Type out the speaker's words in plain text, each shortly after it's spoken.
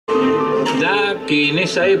Da que en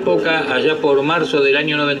esa época, allá por marzo del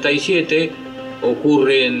año 97,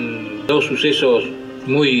 ocurren dos sucesos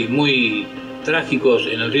muy trágicos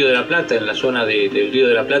en el Río de la Plata, en la zona del Río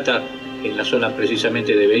de la Plata, en la zona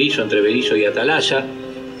precisamente de Berizo, entre Berizo y Atalaya,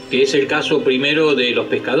 que es el caso primero de los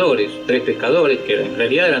pescadores, 3 pescadores que en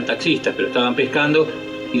realidad eran taxistas, pero estaban pescando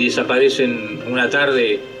y desaparecen una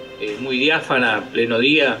tarde muy diáfana, pleno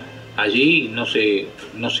día. Allí no se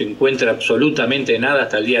encuentra absolutamente nada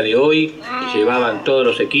hasta el día de hoy. Llevaban todos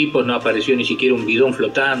los equipos, no apareció ni siquiera un bidón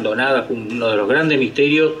flotando, nada. Fue uno de los grandes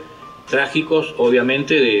misterios trágicos,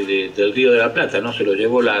 obviamente, del Río de la Plata, ¿no? Se lo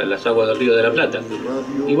llevó las aguas del Río de la Plata.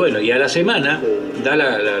 Y bueno, y a la semana da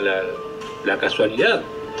la casualidad,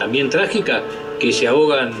 también trágica, que se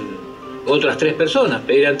ahogan otras 3 personas.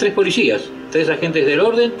 Eran 3 policías, 3 agentes del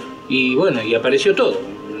orden, y bueno, y apareció todo.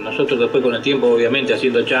 Nosotros después con el tiempo, obviamente,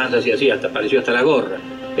 haciendo chanzas y así, apareció hasta la gorra.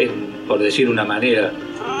 Es, por decir una manera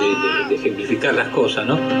de ejemplificar las cosas,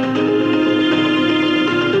 ¿no?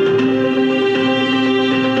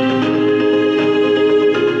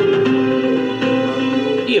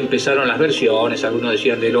 Y empezaron las versiones, algunos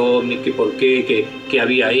decían del ovni, que por qué, que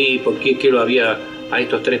había ahí, por qué lo había, a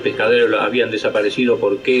estos 3 pescaderos los habían desaparecido,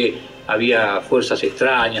 por qué había fuerzas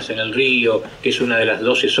extrañas en el río, que es una de las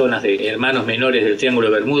 12 zonas de hermanos menores del Triángulo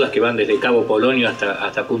de Bermudas que van desde Cabo Polonio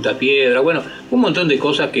hasta Punta Piedra. Bueno, un montón de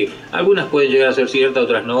cosas que algunas pueden llegar a ser ciertas,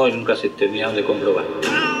 otras no, y nunca se terminaron de comprobar.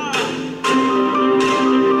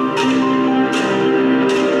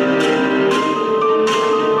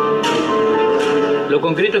 Lo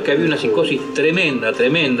concreto es que había una psicosis tremenda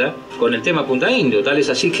con el tema Punta Indio, tal es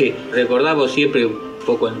así que recordamos siempre un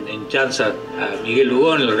poco en chanza a Miguel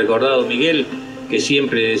Lugón, el recordado Miguel, que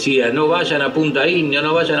siempre decía no vayan a Punta Indio,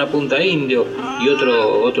 no vayan a Punta Indio, y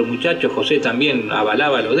otro muchacho, José, también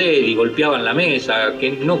avalaba lo de él y golpeaban la mesa, que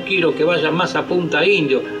no quiero que vayan más a Punta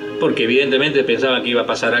Indio, porque evidentemente pensaban que iba a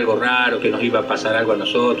pasar algo raro, que nos iba a pasar algo a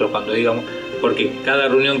nosotros cuando íbamos, porque cada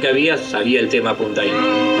reunión que había salía el tema Punta Indio.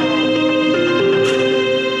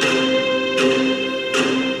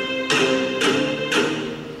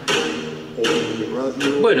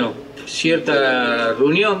 Bueno, cierta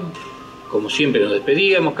reunión, como siempre nos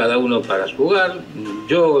despedíamos, cada uno para su hogar.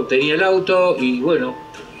 Yo tenía el auto y bueno,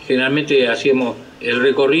 generalmente hacíamos el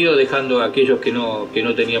recorrido dejando a aquellos que no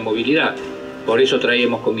tenían movilidad. Por eso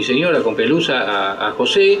traíamos con mi señora, con Pelusa, a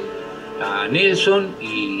José, a Nelson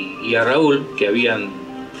y a Raúl, que habían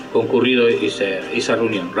concurrido esa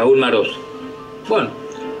reunión, Raúl Maros. Bueno,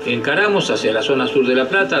 encaramos hacia la zona sur de La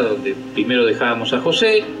Plata, donde primero dejábamos a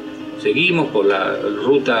José. Seguimos por la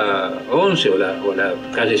ruta 11 o la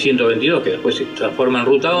calle 122, que después se transforma en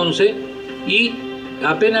ruta 11, y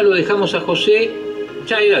apenas lo dejamos a José,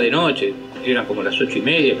 ya era de noche, eran como las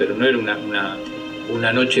 8:30, pero no era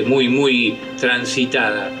una noche muy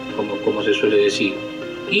transitada, como se suele decir.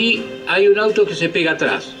 Y hay un auto que se pega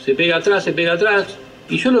atrás,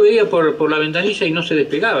 y yo lo veía por la ventanilla y no se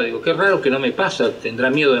despegaba. Digo, qué raro que no me pasa, tendrá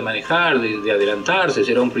miedo de manejar, de adelantarse,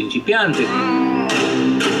 será un principiante.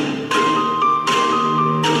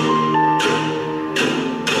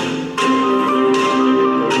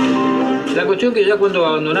 La cuestión que ya cuando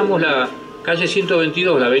abandonamos la calle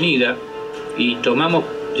 122, la avenida, y tomamos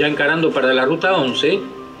ya encarando para la ruta 11,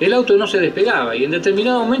 el auto no se despegaba y en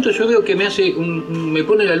determinado momento yo veo que me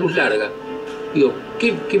pone la luz larga. Digo,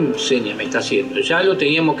 ¿qué seña me está haciendo? Ya lo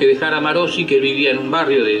teníamos que dejar a Marosi, que él vivía en un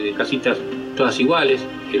barrio de casitas todas iguales,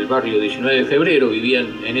 el barrio 19 de febrero, vivía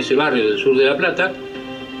en ese barrio del sur de La Plata,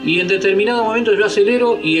 y en determinado momento yo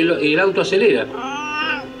acelero y el auto acelera.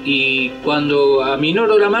 Y cuando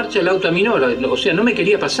aminoro la marcha, el auto aminora, o sea, no me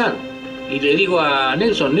quería pasar. Y le digo a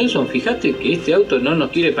Nelson, fíjate que este auto no nos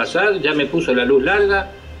quiere pasar, ya me puso la luz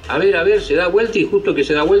larga, a ver, se da vuelta, y justo que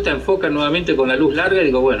se da vuelta enfoca nuevamente con la luz larga, y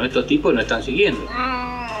digo, bueno, estos tipos no están siguiendo.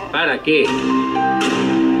 ¿Para qué?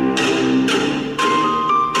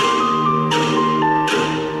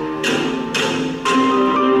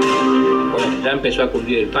 Bueno, ya empezó a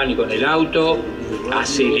cundir el pánico en el auto.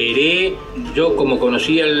 Aceleré, yo como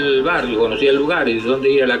conocía el barrio, conocía el lugar y de dónde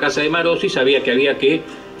ir a la casa de Marosi, sabía que había que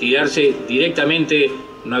tirarse directamente,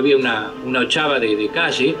 no había una ochava de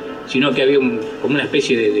calle, sino que había como una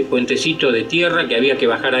especie de puentecito de tierra que había que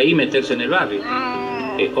bajar ahí y meterse en el barrio.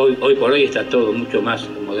 Hoy por hoy está todo mucho más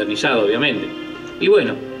modernizado, obviamente. Y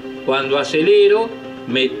bueno, cuando acelero,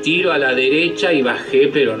 me tiro a la derecha y bajé,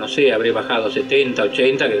 pero no sé, habré bajado 70,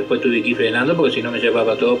 80, que después tuve que ir frenando porque si no me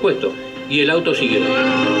llevaba todo puesto. Y el auto siguió.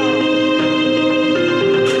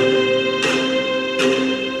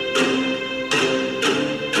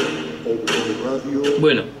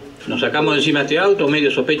 Bueno, nos sacamos de encima este auto,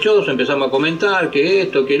 medio sospechoso, empezamos a comentar que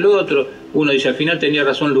esto, que el otro. Uno dice, al final tenía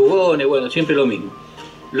razón Lugones, bueno, siempre lo mismo.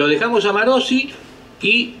 Lo dejamos a Marossi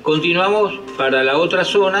y continuamos para la otra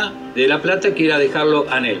zona de La Plata, que era dejarlo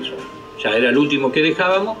a Nelson. Ya era el último que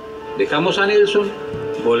dejábamos, dejamos a Nelson,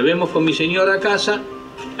 volvemos con mi señora a casa.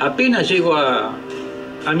 Apenas llego a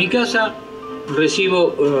mi casa,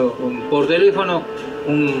 recibo por teléfono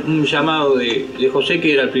un llamado de José,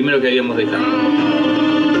 que era el primero que habíamos dejado.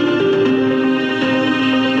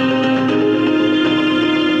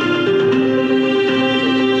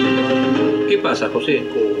 ¿Qué pasa, José?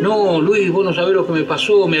 No, Luis, vos no sabés lo que me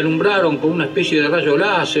pasó, me alumbraron con una especie de rayo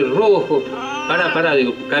láser rojo. Pará,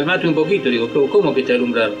 digo, calmate un poquito, digo, ¿cómo que te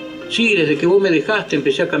alumbraron? Sí, desde que vos me dejaste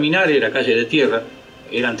empecé a caminar, era calle de tierra,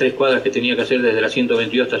 eran 3 cuadras que tenía que hacer desde la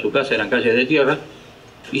 122 hasta su casa, eran calles de tierra,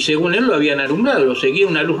 y según él lo habían alumbrado, lo seguía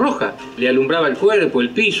una luz roja, le alumbraba el cuerpo,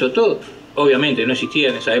 el piso, todo. Obviamente no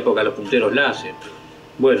existían en esa época los punteros láser.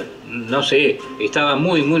 Bueno, no sé, estaba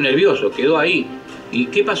muy nervioso, quedó ahí. ¿Y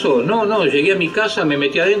qué pasó? No, llegué a mi casa, me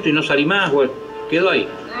metí adentro y no salí más, bueno, quedó ahí.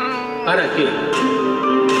 ¿Para qué?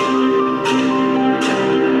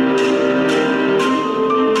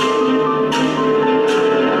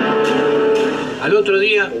 Al otro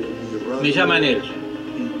día me llama Nelson.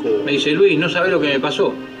 Me dice, Luis, ¿no sabés lo que me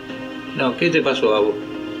pasó? No, ¿qué te pasó a vos?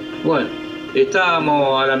 Bueno,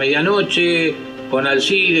 estábamos a la medianoche con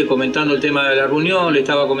Alcide comentando el tema de la reunión, le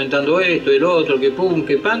estaba comentando esto, el otro, que pum,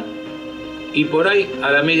 que pan. Y por ahí,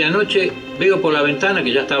 a la medianoche, veo por la ventana,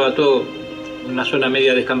 que ya estaba todo, una zona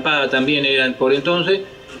media descampada también era por entonces,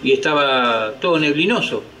 y estaba todo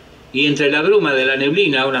neblinoso. Y entre la bruma de la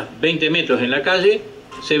neblina, a unos 20 metros en la calle,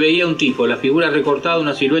 se veía un tipo, la figura recortada,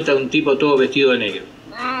 una silueta de un tipo todo vestido de negro.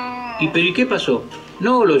 ¿Pero y qué pasó?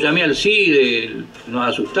 No, lo llamé al CIDE, nos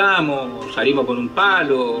asustamos, salimos con un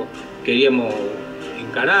palo, queríamos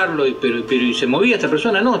encararlo, pero ¿y se movía esta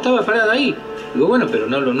persona? No, estaba parada ahí. Digo, bueno, pero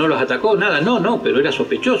no los atacó, nada, no, pero era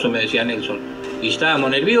sospechoso, me decía Nelson. Y estábamos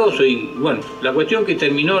nerviosos y bueno, la cuestión que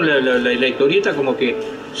terminó la historieta como que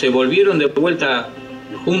se volvieron de vuelta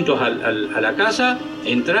juntos a la casa,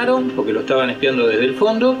 entraron, porque lo estaban espiando desde el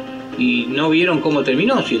fondo, y no vieron cómo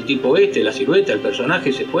terminó, si el tipo la silueta, el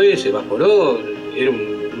personaje se fue, se evaporó, era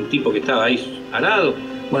un tipo que estaba ahí parado.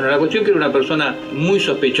 Bueno, la cuestión que era una persona muy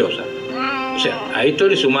sospechosa. O sea, a esto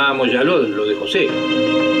le sumábamos ya lo de José.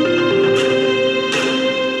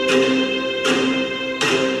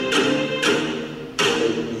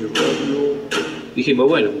 Dijimos,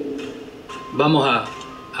 bueno, vamos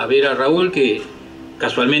a ver a Raúl, que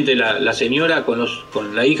casualmente la señora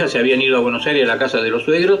con la hija se habían ido a Buenos Aires a la casa de los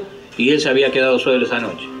suegros, y él se había quedado solo esa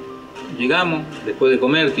noche. Llegamos, después de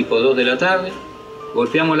comer, tipo 2 de la tarde,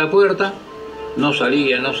 golpeamos la puerta, no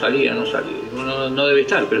salía. No debe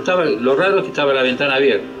estar, pero lo raro es que estaba la ventana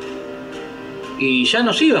abierta. Y ya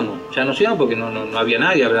nos íbamos porque no había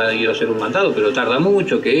nadie, habrá ido a hacer un mandado, pero tarda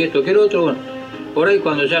mucho, que esto, que el otro. Bueno, por ahí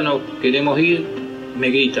cuando ya nos queremos ir, me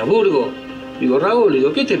grita, Burgo. Digo, Raúl,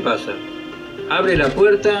 digo, ¿qué te pasa? Abre la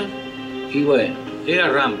puerta y bueno, era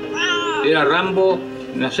Rambo,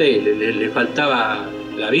 no sé, le faltaba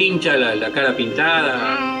la vincha, la cara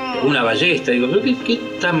pintada, una ballesta. Digo, ¿pero qué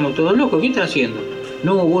estamos todos locos? ¿Qué estás haciendo?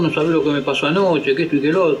 No, vos no sabés lo que me pasó anoche, que esto y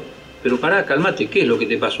que lo otro. Pero pará, calmate, ¿qué es lo que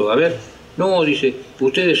te pasó? A ver, no, dice,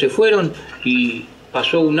 ustedes se fueron y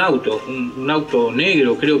pasó un auto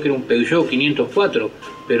negro, creo que era un Peugeot 504,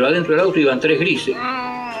 pero adentro del auto iban 3 grises.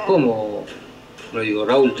 ¿Cómo? Le digo,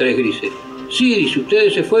 Raúl, 3 grises. Sí, dice,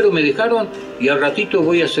 ustedes se fueron, me dejaron y al ratito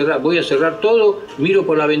voy a cerrar todo, miro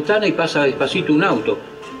por la ventana y pasa despacito un auto.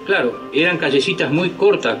 Claro, eran callecitas muy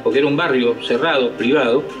cortas, porque era un barrio cerrado,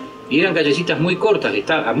 privado, y eran callecitas muy cortas,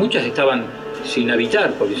 muchas estaban sin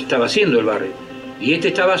habitar, porque se estaba haciendo el barrio. Y este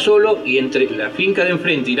estaba solo, y entre la finca de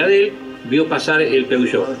enfrente y la de él, vio pasar el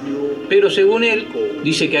Peugeot. Pero según él,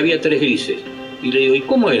 dice que había 3 grises. Y le digo, ¿y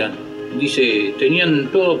cómo eran? Dice, tenían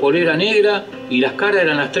todo polera negra y las caras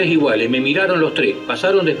eran las 3 iguales. Me miraron los 3,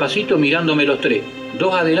 pasaron despacito mirándome los 3,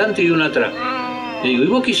 2 adelante y 1 atrás. Le digo, ¿y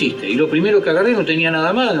vos qué hiciste? Y lo primero que agarré no tenía nada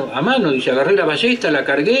a mano. Dice, agarré la ballesta, la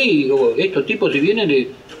cargué y digo, estos tipos si vienen,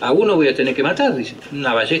 a uno voy a tener que matar. Dice,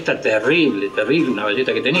 una ballesta terrible, una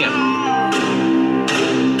ballesta que tenía.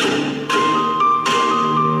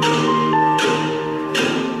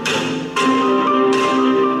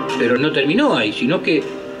 Pero no terminó ahí, sino que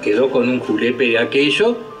quedó con un julepe de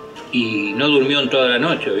aquello y no durmió en toda la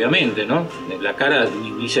noche, obviamente, ¿no? La cara,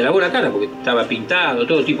 ni se lavó la cara porque estaba pintado,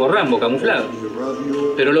 todo tipo Rambo, camuflado.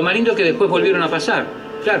 Pero lo más lindo es que después volvieron a pasar.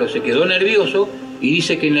 Claro, se quedó nervioso y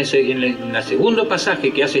dice que en el segundo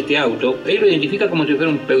pasaje que hace este auto, él lo identifica como si fuera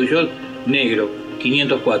un Peugeot negro,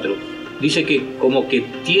 504. dice que como que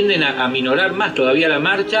tienden a minorar más todavía la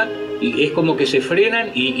marcha, y es como que se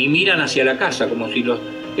frenan y miran hacia la casa, como si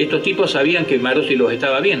estos tipos sabían que Marosi los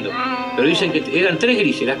estaba viendo. Pero dicen que eran 3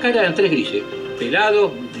 grises, las caras eran 3 grises,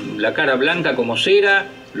 pelados, la cara blanca como cera,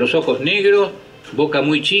 los ojos negros, boca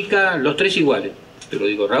muy chica, los 3 iguales. Pero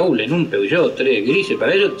digo, Raúl, en un Peugeot 3 grises,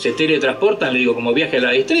 para ellos se teletransportan, le digo, como viaje a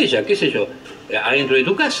la estrella, qué sé yo, adentro de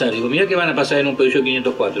tu casa. Digo, mirá que van a pasar en un Peugeot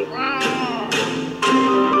 504.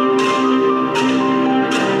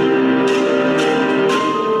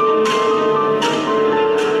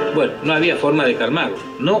 Bueno, no había forma de calmarlo,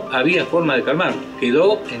 no había forma de calmarlo.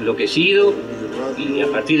 Quedó enloquecido y a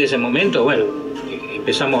partir de ese momento, bueno,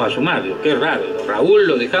 empezamos a sumar. Digo, qué raro, Raúl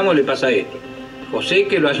lo dejamos, le pasa esto. José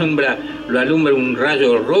que lo alumbra un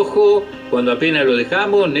rayo rojo cuando apenas lo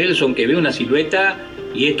dejamos, Nelson que ve una silueta,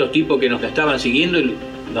 y estos tipos que nos estaban siguiendo,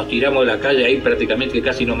 nos tiramos de la calle ahí, prácticamente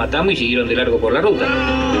casi nos matamos y siguieron de largo por la ruta.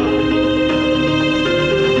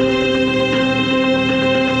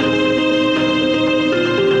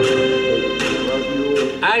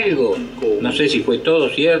 Algo, no sé si fue todo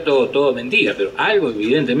cierto o todo mentira, pero algo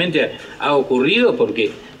evidentemente ha ocurrido,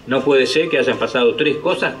 porque no puede ser que hayan pasado 3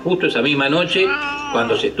 cosas justo esa misma noche,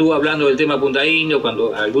 cuando se estuvo hablando del tema Punta Indio,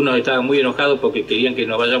 cuando algunos estaban muy enojados porque querían que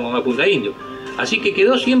nos vayamos a Punta Indio. Así que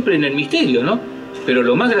quedó siempre en el misterio, ¿no? Pero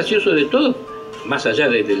lo más gracioso de todo, más allá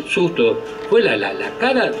del susto, fue la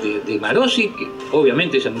cara de Marosi, que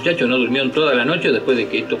obviamente ese muchacho no durmió en toda la noche después de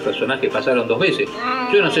que estos personajes pasaron 2 veces.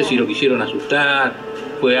 Yo no sé si lo quisieron asustar,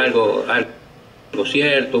 fue algo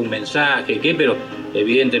cierto, un mensaje, qué, pero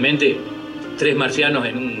evidentemente 3 marcianos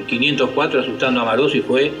en un 504 asustando a Marosi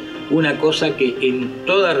fue una cosa que en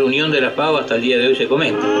toda reunión de la FAO hasta el día de hoy se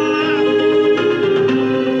comenta.